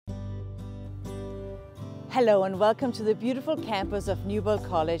Hello and welcome to the beautiful campus of Newbold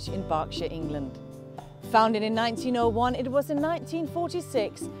College in Berkshire, England. Founded in 1901, it was in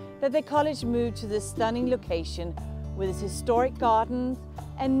 1946 that the college moved to this stunning location with its historic gardens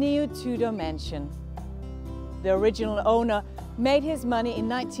and neo-Tudor mansion. The original owner made his money in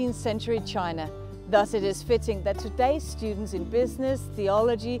 19th century China. Thus it is fitting that today's students in business,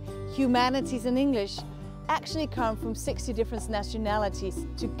 theology, humanities and English actually come from 60 different nationalities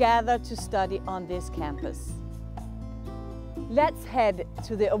to gather to study on this campus. Let's head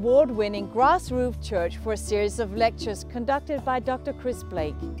to the award-winning Grass Roof Church for a series of lectures conducted by Dr. Chris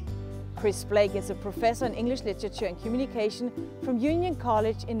Blake. Chris Blake is a professor in English literature and communication from Union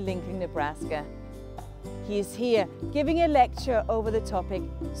College in Lincoln, Nebraska. He is here giving a lecture over the topic,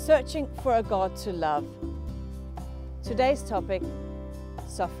 Searching for a God to Love. Today's topic,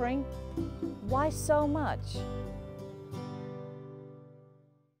 suffering. Why so much?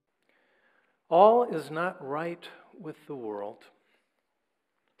 All is not right with the world.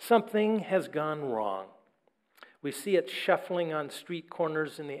 Something has gone wrong. We see it shuffling on street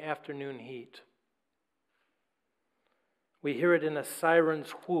corners in the afternoon heat. We hear it in a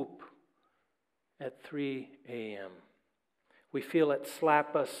siren's whoop at 3 a.m. We feel it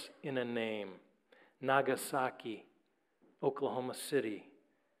slap us in a name. Nagasaki, Oklahoma City,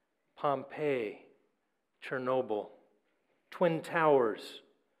 Pompeii, Chernobyl, Twin Towers,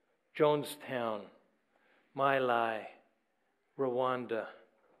 Jonestown, My Lai, Rwanda,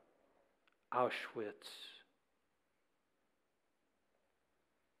 Auschwitz.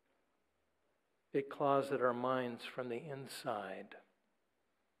 It claws at our minds from the inside.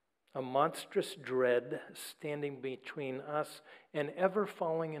 A monstrous dread standing between us and ever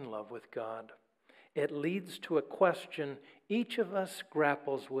falling in love with God. It leads to a question each of us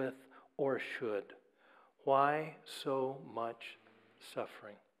grapples with or should. Why so much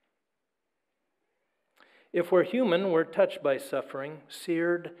suffering? If we're human, we're touched by suffering,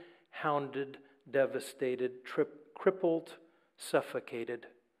 seared, hounded, devastated, crippled, suffocated.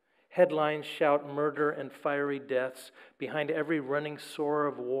 Headlines shout murder and fiery deaths. Behind every running sore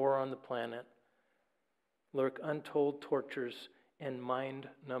of war on the planet lurk untold tortures and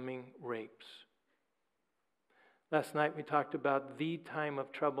mind-numbing rapes. Last night we talked about the time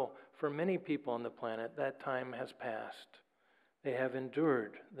of trouble. For many people on the planet, that time has passed. They have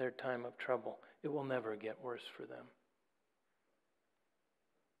endured their time of trouble. It will never get worse for them.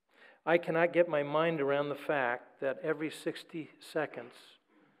 I cannot get my mind around the fact that every 60 seconds,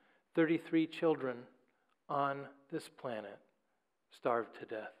 33 children on this planet starve to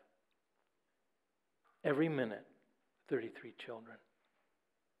death. Every minute, 33 children.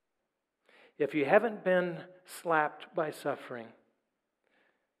 If you haven't been slapped by suffering,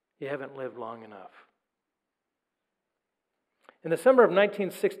 you haven't lived long enough. In the summer of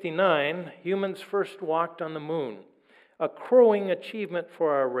 1969, humans first walked on the moon, a crowing achievement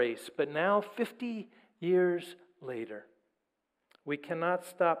for our race. But now, 50 years later, we cannot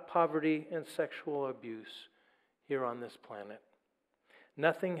stop poverty and sexual abuse here on this planet.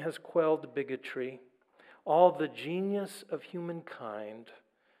 Nothing has quelled bigotry. All the genius of humankind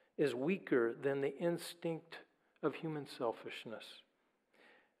is weaker than the instinct of human selfishness.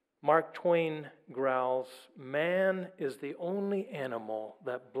 Mark Twain growls, "Man is the only animal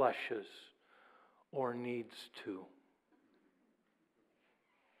that blushes or needs to."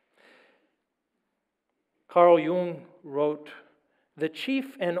 Carl Jung wrote, "The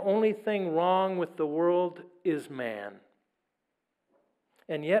chief and only thing wrong with the world is man.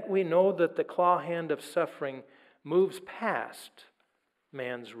 And yet we know that the claw hand of suffering moves past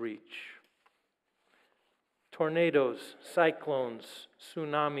man's reach. Tornadoes, cyclones,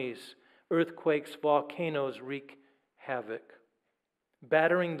 tsunamis, earthquakes, volcanoes wreak havoc,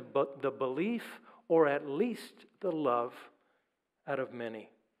 battering the belief or at least the love out of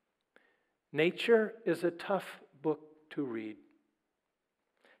many. Nature is a tough book to read.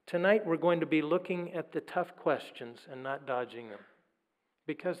 Tonight we're going to be looking at the tough questions and not dodging them,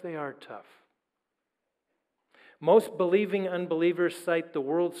 because they are tough. Most believing unbelievers cite the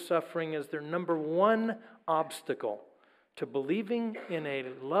world's suffering as their number one obstacle to believing in a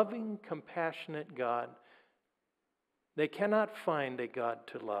loving, compassionate God. They cannot find a God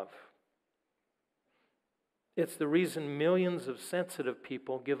to love. It's the reason millions of sensitive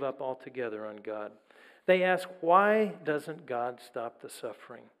people give up altogether on God. They ask, why doesn't God stop the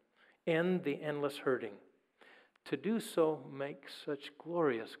suffering, end the endless hurting? To do so makes such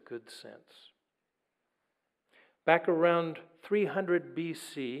glorious good sense. Back around 300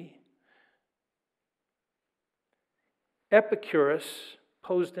 BC, Epicurus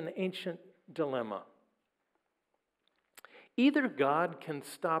posed an ancient dilemma. Either God can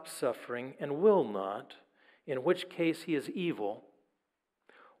stop suffering and will not, in which case he is evil,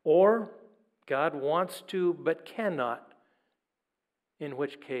 or God wants to but cannot, in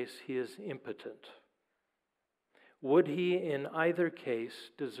which case he is impotent. Would he in either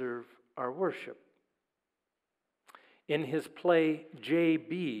case deserve our worship? In his play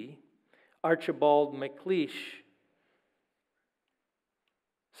J.B., Archibald MacLeish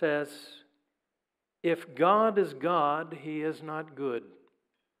says, if God is God, he is not good.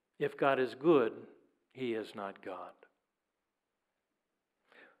 If God is good, he is not God.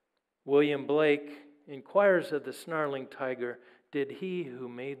 William Blake inquires of the snarling tiger, did he who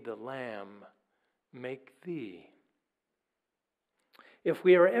made the lamb make thee? If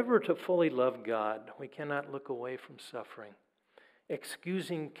we are ever to fully love God, we cannot look away from suffering,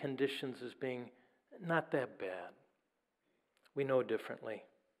 excusing conditions as being not that bad. We know differently.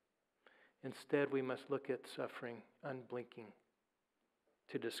 Instead, we must look at suffering unblinking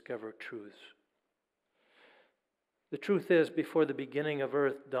to discover truths. The truth is, before the beginning of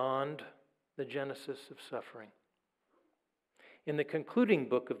earth dawned, the genesis of suffering. In the concluding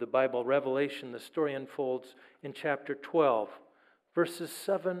book of the Bible, Revelation, the story unfolds in chapter 12, verses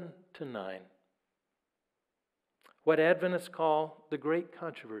 7 to 9. What Adventists call the Great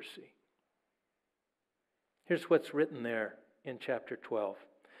Controversy. Here's what's written there in chapter 12.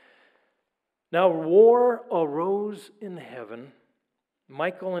 Now war arose in heaven,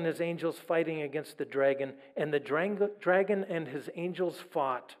 Michael and his angels fighting against the dragon, and the dragon and his angels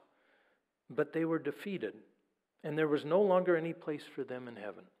fought, but they were defeated, and there was no longer any place for them in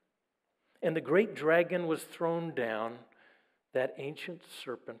heaven. And the great dragon was thrown down, that ancient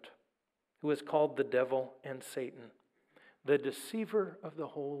serpent, who is called the devil and Satan, the deceiver of the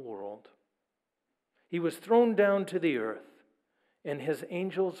whole world. He was thrown down to the earth, and his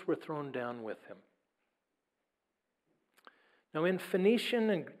angels were thrown down with him. Now, in Phoenician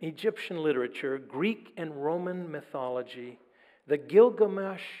and Egyptian literature, Greek and Roman mythology, the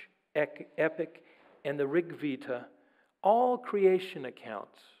Gilgamesh epic and the Rig Veda, all creation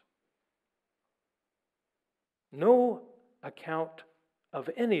accounts, no account of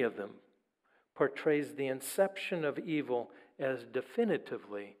any of them portrays the inception of evil as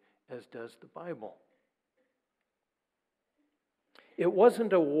definitively as does the Bible. It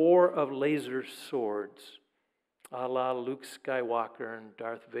wasn't a war of laser swords, a la Luke Skywalker and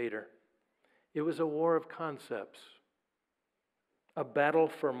Darth Vader. It was a war of concepts, a battle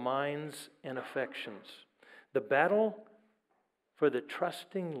for minds and affections, the battle for the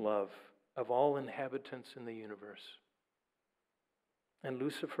trusting love of all inhabitants in the universe. And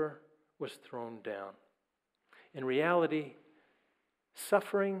Lucifer was thrown down. In reality,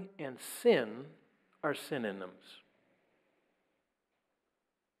 suffering and sin are synonyms.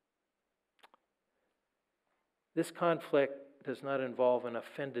 This conflict does not involve an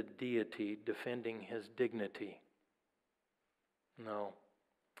offended deity defending his dignity. No.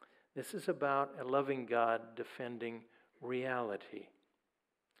 This is about a loving God defending reality.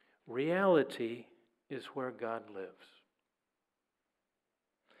 Reality is where God lives.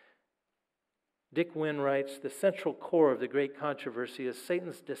 Dick Wynne writes, the central core of the great controversy is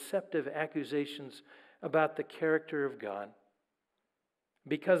Satan's deceptive accusations about the character of God.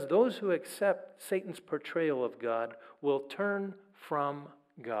 Because those who accept Satan's portrayal of God will turn from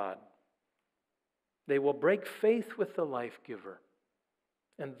God. They will break faith with the life giver,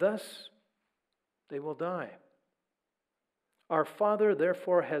 and thus they will die. Our Father,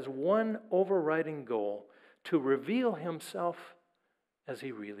 therefore, has one overriding goal: to reveal himself as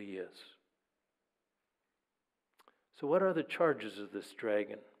he really is. So what are the charges of this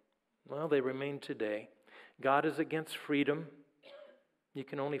dragon? Well, they remain today. God is against freedom. You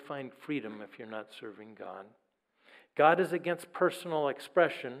can only find freedom if you're not serving God. God is against personal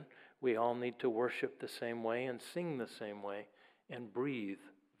expression. We all need to worship the same way and sing the same way and breathe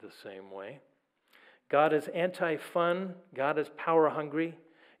the same way. God is anti-fun. God is power-hungry.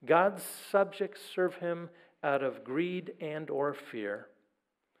 God's subjects serve him out of greed and or fear.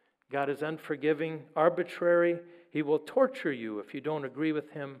 God is unforgiving, arbitrary. He will torture you if you don't agree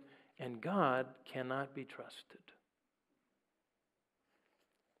with him, and God cannot be trusted.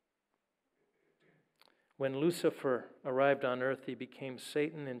 When Lucifer arrived on earth, he became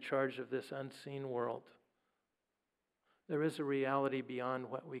Satan in charge of this unseen world. There is a reality beyond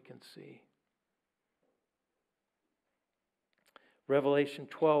what we can see. Revelation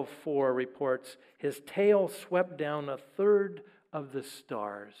 12:4 reports, his tail swept down a third of the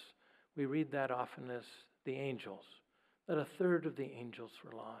stars. We read that often as the angels, that a third of the angels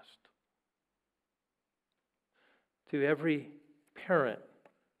were lost. To every parent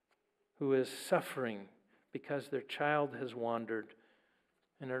who is suffering because their child has wandered,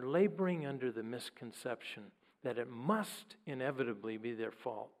 and are laboring under the misconception that it must inevitably be their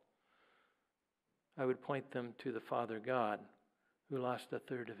fault, I would point them to the Father God, who lost a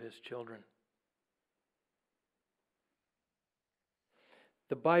third of his children.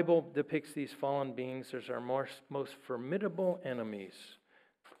 The Bible depicts these fallen beings as our most formidable enemies.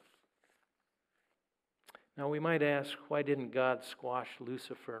 Now we might ask, why didn't God squash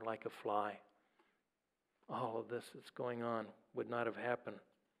Lucifer like a fly? All of this that's going on would not have happened.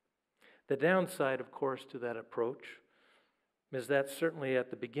 The downside, of course, to that approach is that certainly at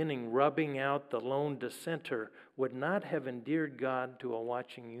the beginning, rubbing out the lone dissenter would not have endeared God to a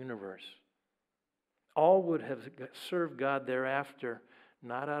watching universe. All would have served God thereafter,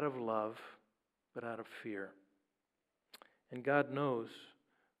 not out of love, but out of fear. And God knows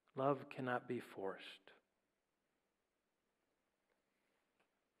love cannot be forced.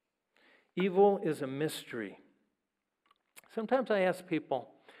 Evil is a mystery. Sometimes I ask people,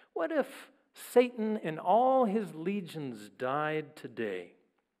 what if Satan and all his legions died today?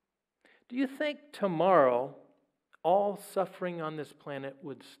 Do you think tomorrow all suffering on this planet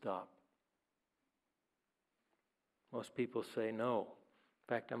would stop? Most people say no.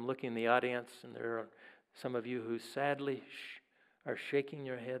 In fact, I'm looking in the audience, and there are some of you who sadly are shaking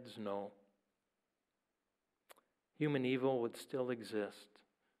your heads no. Human evil would still exist.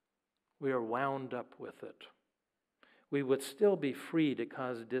 We are wound up with it. We would still be free to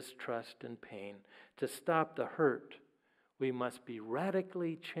cause distrust and pain. To stop the hurt, we must be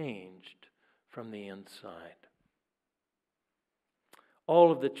radically changed from the inside.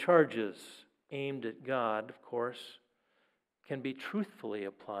 All of the charges aimed at God, of course, can be truthfully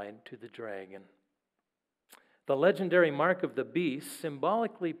applied to the dragon. The legendary mark of the beast,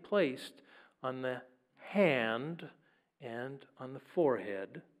 symbolically placed on the hand and on the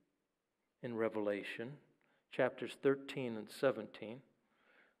forehead in Revelation, chapters 13 and 17,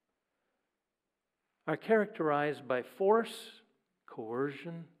 are characterized by force,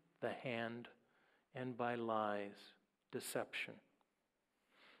 coercion, the hand, and by lies, deception.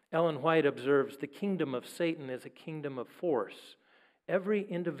 Ellen White observes, the kingdom of Satan is a kingdom of force. Every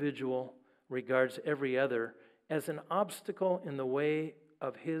individual regards every other as an obstacle in the way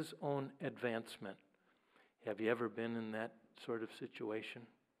of his own advancement. Have you ever been in that sort of situation?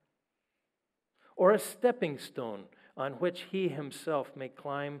 Or a stepping stone on which he himself may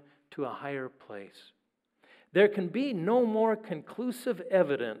climb to a higher place. There can be no more conclusive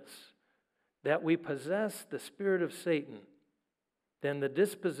evidence that we possess the spirit of Satan than the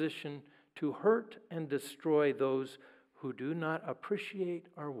disposition to hurt and destroy those who do not appreciate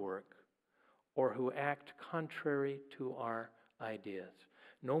our work or who act contrary to our ideas.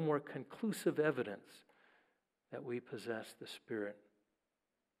 No more conclusive evidence that we possess the spirit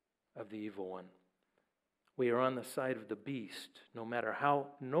of the evil one. We are on the side of the beast, no matter how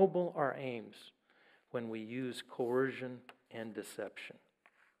noble our aims, when we use coercion and deception.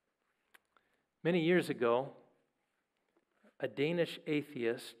 Many years ago, a Danish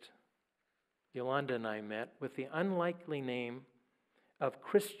atheist, Yolanda and I met with the unlikely name of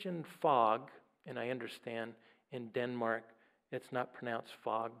Christian Fogg, and I understand in Denmark it's not pronounced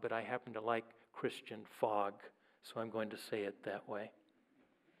fog, but I happen to like Christian Fogg, so I'm going to say it that way.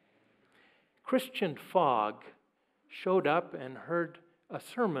 Christian Fogg showed up and heard a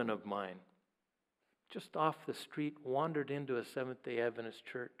sermon of mine. Just off the street, wandered into a Seventh-day Adventist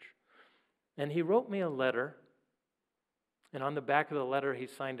church. And he wrote me a letter, and on the back of the letter he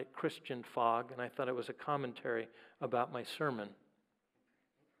signed it Christian Fogg, and I thought it was a commentary about my sermon.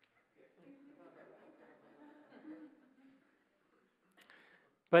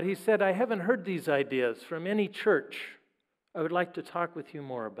 But he said, I haven't heard these ideas from any church. I would like to talk with you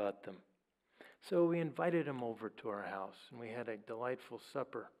more about them. So we invited him over to our house, and we had a delightful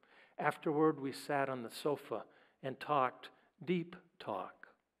supper. Afterward, we sat on the sofa and talked deep talk.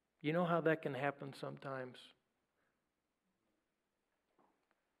 You know how that can happen sometimes?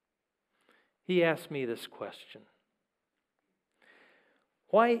 He asked me this question.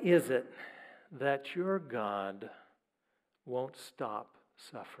 Why is it that your God won't stop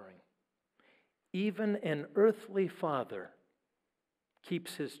suffering? Even an earthly father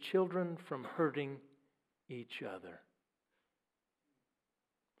keeps his children from hurting each other.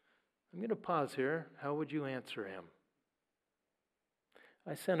 I'm going to pause here. How would you answer him?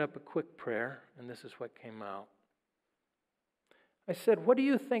 I sent up a quick prayer, and this is what came out. I said, what do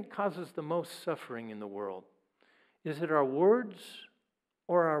you think causes the most suffering in the world? Is it our words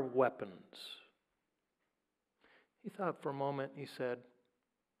or our weapons? He thought for a moment. He said,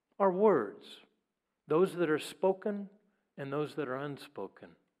 our words, those that are spoken and those that are unspoken.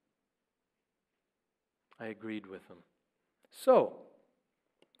 I agreed with him. So,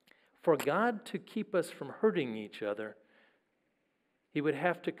 For God to keep us from hurting each other, He would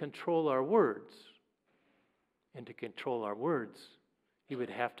have to control our words. And to control our words, He would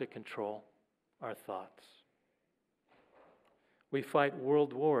have to control our thoughts. We fight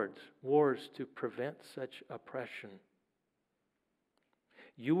world wars to prevent such oppression.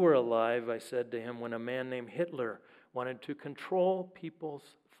 You were alive, I said to him, when a man named Hitler wanted to control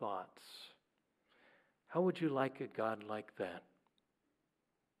people's thoughts. How would you like a God like that?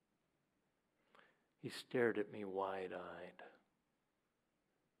 He stared at me wide-eyed.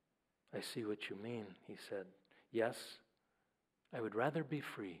 I see what you mean, he said. Yes, I would rather be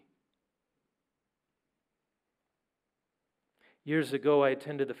free. Years ago, I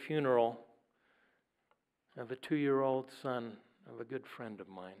attended the funeral of a 2-year-old son of a good friend of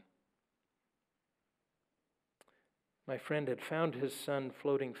mine. My friend had found his son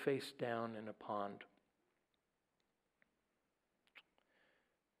floating face down in a pond.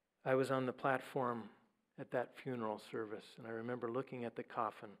 I was on the platform at that funeral service, and I remember looking at the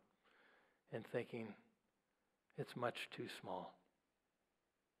coffin and thinking, it's much too small.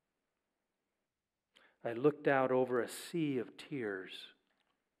 I looked out over a sea of tears.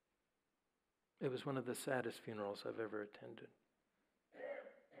 It was one of the saddest funerals I've ever attended.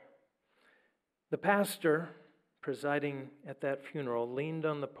 The pastor presiding at that funeral leaned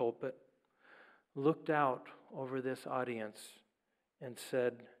on the pulpit, looked out over this audience, and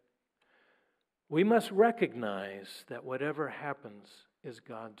said, "We must recognize that whatever happens is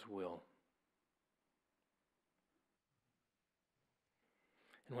God's will."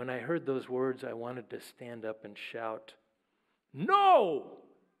 And when I heard those words, I wanted to stand up and shout, "No!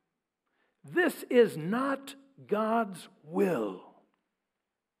 This is not God's will."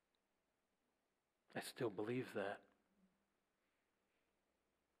 I still believe that.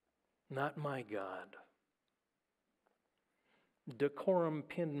 Not my God. Decorum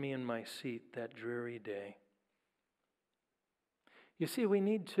pinned me in my seat that dreary day. You see, we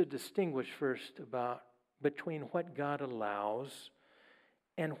need to distinguish first between what God allows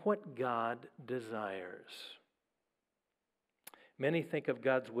and what God desires. Many think of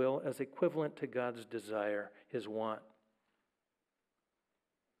God's will as equivalent to God's desire, His want.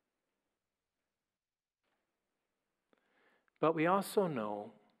 But we also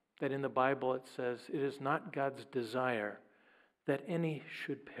know that in the Bible it says it is not God's desire that any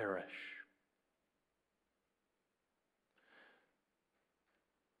should perish.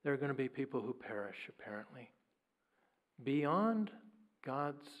 There are going to be people who perish, apparently, beyond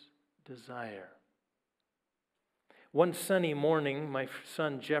God's desire. One sunny morning, my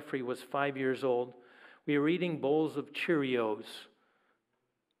son Jeffrey was 5 years old. We were eating bowls of Cheerios.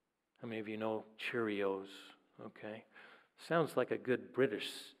 How many of you know Cheerios? Okay. Sounds like a good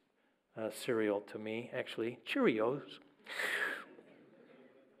British cereal to me, actually. Cheerios.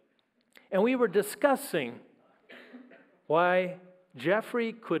 And we were discussing why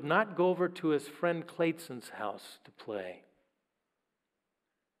Jeffrey could not go over to his friend Clayton's house to play.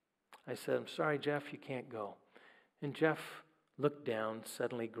 I said, "I'm sorry, Jeff, you can't go." And Jeff looked down,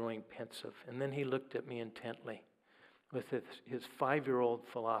 suddenly growing pensive. And then he looked at me intently with his 5-year-old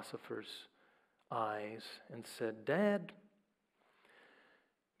philosopher's eyes and said, "Dad,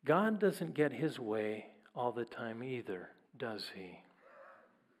 God doesn't get His way all the time either, does He?"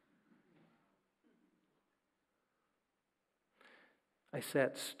 I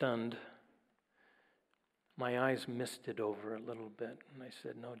sat stunned. My eyes misted over a little bit, and I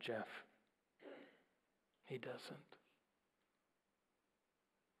said, "No, Jeff, He doesn't."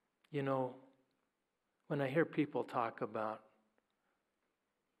 You know, when I hear people talk about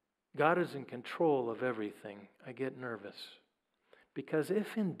God is in control of everything, I get nervous. Because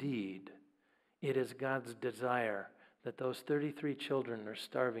if indeed it is God's desire that those 33 children are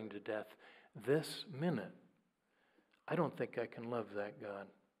starving to death this minute, I don't think I can love that God.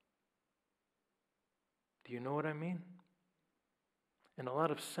 Do you know what I mean? And a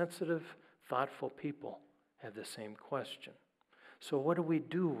lot of sensitive, thoughtful people have the same question. So what do we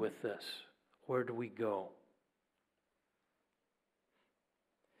do with this? Where do we go?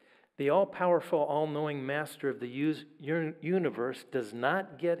 The all-powerful, all-knowing master of the universe does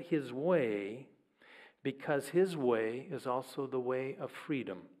not get His way because His way is also the way of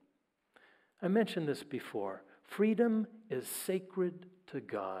freedom. I mentioned this before. Freedom is sacred to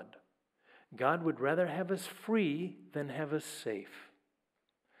God. God would rather have us free than have us safe.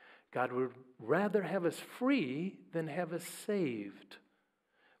 God would rather have us free than have us saved.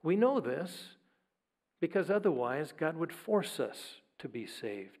 We know this because otherwise God would force us to be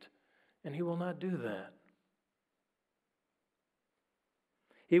saved. And He will not do that.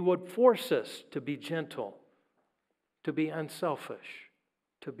 He would force us to be gentle, to be unselfish,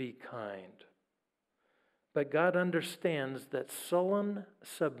 to be kind. But God understands that sullen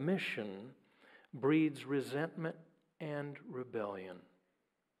submission breeds resentment and rebellion.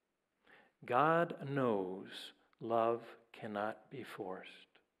 God knows love cannot be forced.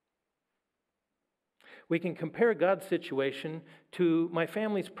 We can compare God's situation to my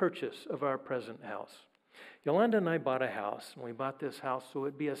family's purchase of our present house. Yolanda and I bought a house, and we bought this house so it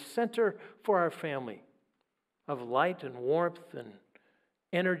would be a center for our family of light and warmth and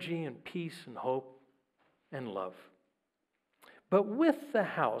energy and peace and hope and love. But with the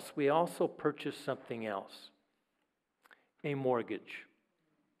house, we also purchased something else, a mortgage.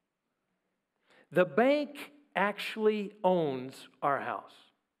 The bank actually owns our house,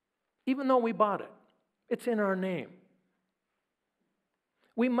 even though we bought it. It's in our name.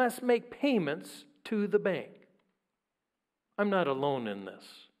 We must make payments to the bank. I'm not alone in this.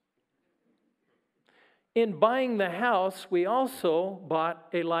 In buying the house, we also bought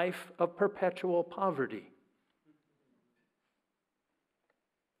a life of perpetual poverty.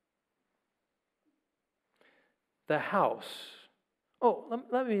 The house. Oh,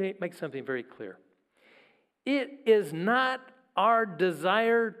 let me make something very clear. It is not our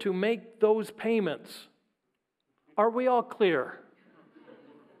desire to make those payments. Are we all clear?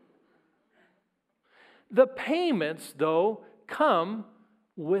 The payments, though, come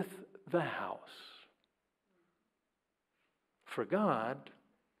with the house. For God,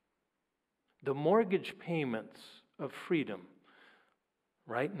 the mortgage payments of freedom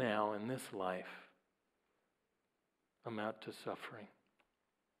right now in this life amount to suffering.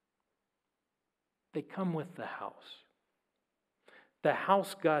 They come with the house. The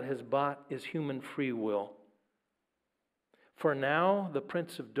house God has bought is human free will. For now, the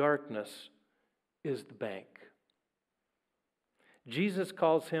prince of darkness is the bank. Jesus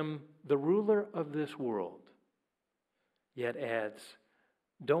calls him the ruler of this world, yet adds,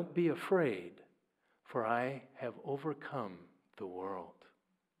 "Don't be afraid, for I have overcome the world."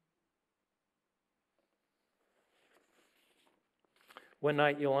 One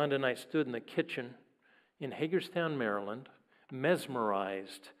night, Yolanda and I stood in the kitchen in Hagerstown, Maryland,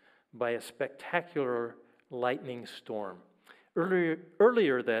 mesmerized by a spectacular lightning storm.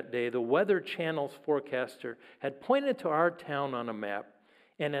 Earlier that day, the Weather Channel's forecaster had pointed to our town on a map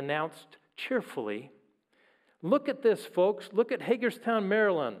and announced cheerfully, "Look at this, folks. Look at Hagerstown,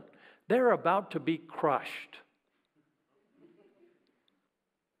 Maryland. They're about to be crushed."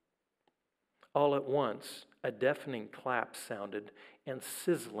 All at once, a deafening clap sounded and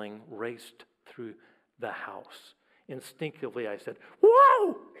sizzling raced through the house. Instinctively, I said,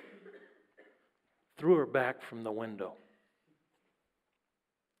 "Whoa!" Threw her back from the window.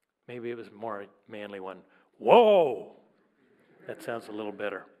 Maybe it was a more manly one. "Whoa!" That sounds a little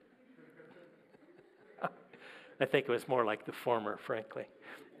better. I think it was more like the former, frankly.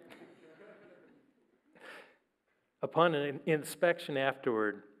 Upon an inspection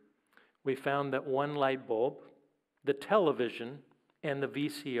afterward, we found that one light bulb, the television, and the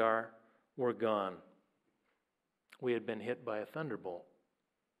VCR were gone. We had been hit by a thunderbolt.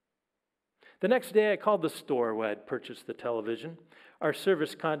 The next day, I called the store where I'd purchased the television. Our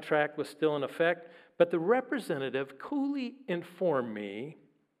service contract was still in effect, but the representative coolly informed me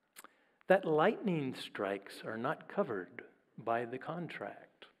that lightning strikes are not covered by the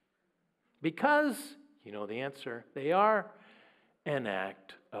contract because, you know the answer, they are an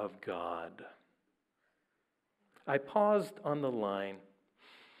act of God. I paused on the line,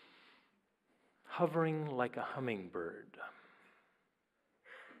 hovering like a hummingbird.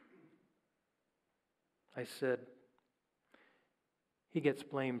 I said, "He gets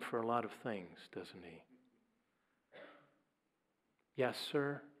blamed for a lot of things, doesn't he?" "Yes,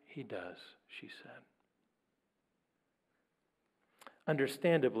 sir, he does," she said.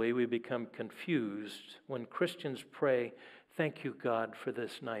 Understandably, we become confused when Christians pray, "Thank you, God, for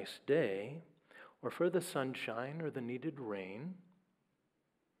this nice day," or for the sunshine or the needed rain.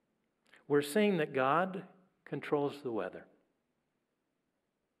 We're saying that God controls the weather.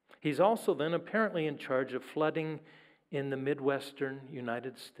 He's also then apparently in charge of flooding in the Midwestern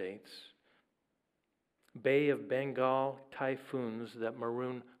United States, Bay of Bengal typhoons that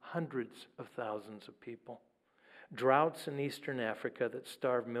maroon hundreds of thousands of people, droughts in Eastern Africa that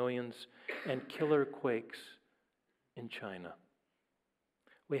starve millions, and killer quakes in China.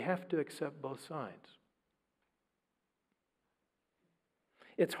 We have to accept both sides.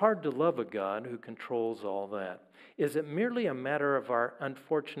 It's hard to love a God who controls all that. Is it merely a matter of our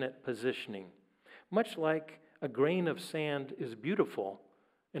unfortunate positioning? Much like a grain of sand is beautiful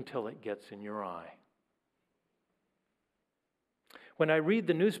until it gets in your eye. When I read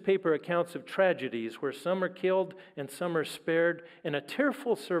the newspaper accounts of tragedies where some are killed and some are spared, and a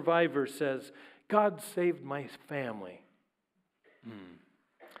tearful survivor says, "God saved my family,"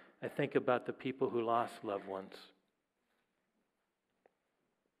 I think about the people who lost loved ones.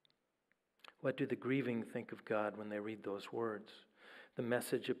 What do the grieving think of God when they read those words? The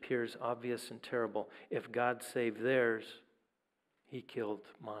message appears obvious and terrible. If God saved theirs, He killed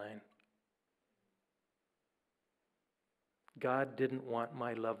mine. God didn't want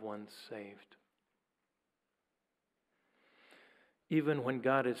my loved ones saved. Even when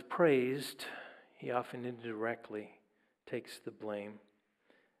God is praised, He often indirectly takes the blame.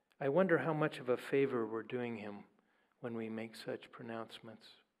 I wonder how much of a favor we're doing Him when we make such pronouncements.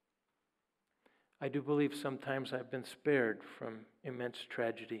 I do believe sometimes I've been spared from immense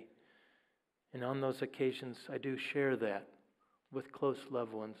tragedy. And on those occasions, I do share that with close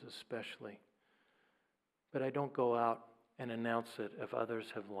loved ones especially. But I don't go out and announce it if others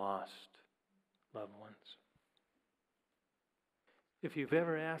have lost loved ones. If you've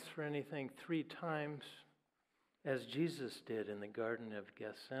ever asked for anything 3 times, as Jesus did in the Garden of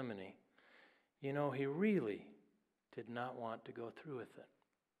Gethsemane, you know He really did not want to go through with it.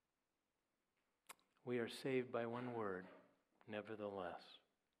 We are saved by one word, nevertheless.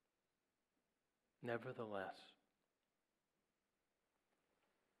 Nevertheless.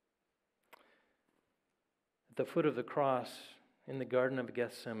 At the foot of the cross in the Garden of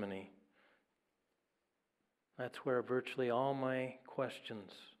Gethsemane, that's where virtually all my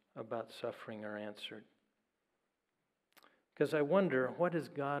questions about suffering are answered. Because I wonder, what is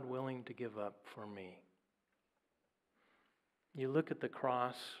God willing to give up for me? You look at the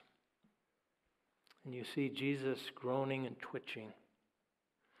cross and you see Jesus groaning and twitching,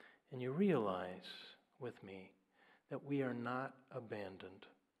 and you realize with me that we are not abandoned,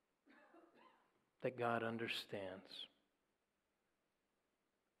 that God understands.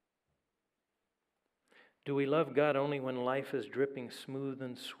 Do we love God only when life is dripping smooth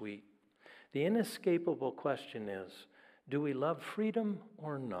and sweet? The inescapable question is, do we love freedom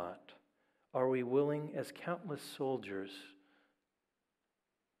or not? Are we willing, as countless soldiers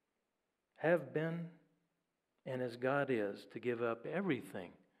have been, and as God is, to give up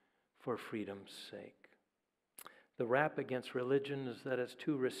everything for freedom's sake? The rap against religion is that it's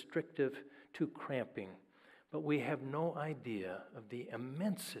too restrictive, too cramping, but we have no idea of the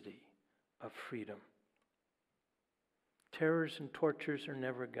immensity of freedom. Terrors and tortures are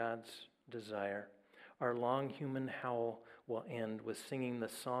never God's desire. Our long human howl will end with singing the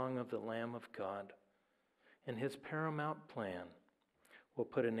song of the Lamb of God, and His paramount plan will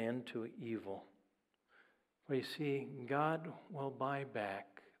put an end to evil. For you see, God will buy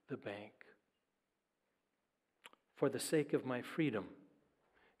back the bank. For the sake of my freedom,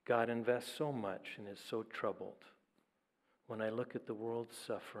 God invests so much and is so troubled. When I look at the world's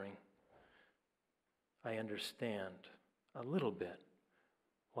suffering, I understand a little bit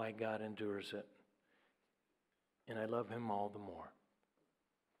why God endures it. And I love Him all the more.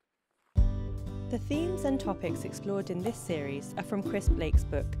 The themes and topics explored in this series are from Chris Blake's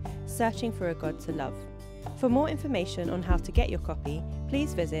book, Searching for a God to Love. For more information on how to get your copy,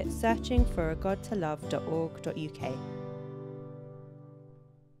 please visit searchingforagodtolove.org.uk.